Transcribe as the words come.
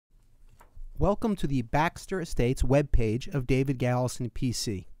Welcome to the Baxster Estates webpage of David Galison,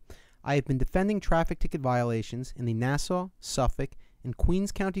 PC. I have been defending traffic ticket violations in the Nassau, Suffolk, and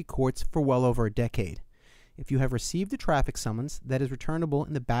Queens County courts for well over a decade. If you have received a traffic summons that is returnable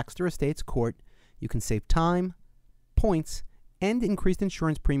in the Baxter Estates court, you can save time, points, and increased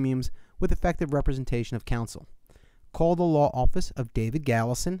insurance premiums with effective representation of counsel. Call the law office of David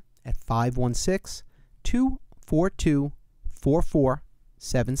Galison at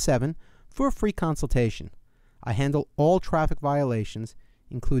 516-242-4477 for a free consultation. I handle all traffic violations,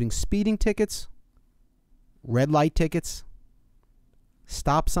 including speeding tickets, red light tickets,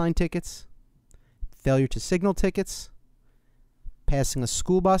 stop sign tickets, failure to signal tickets, passing a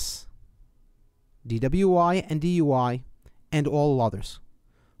school bus, DWI and DUI, and all others.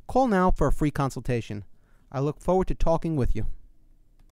 Call now for a free consultation. I look forward to talking with you.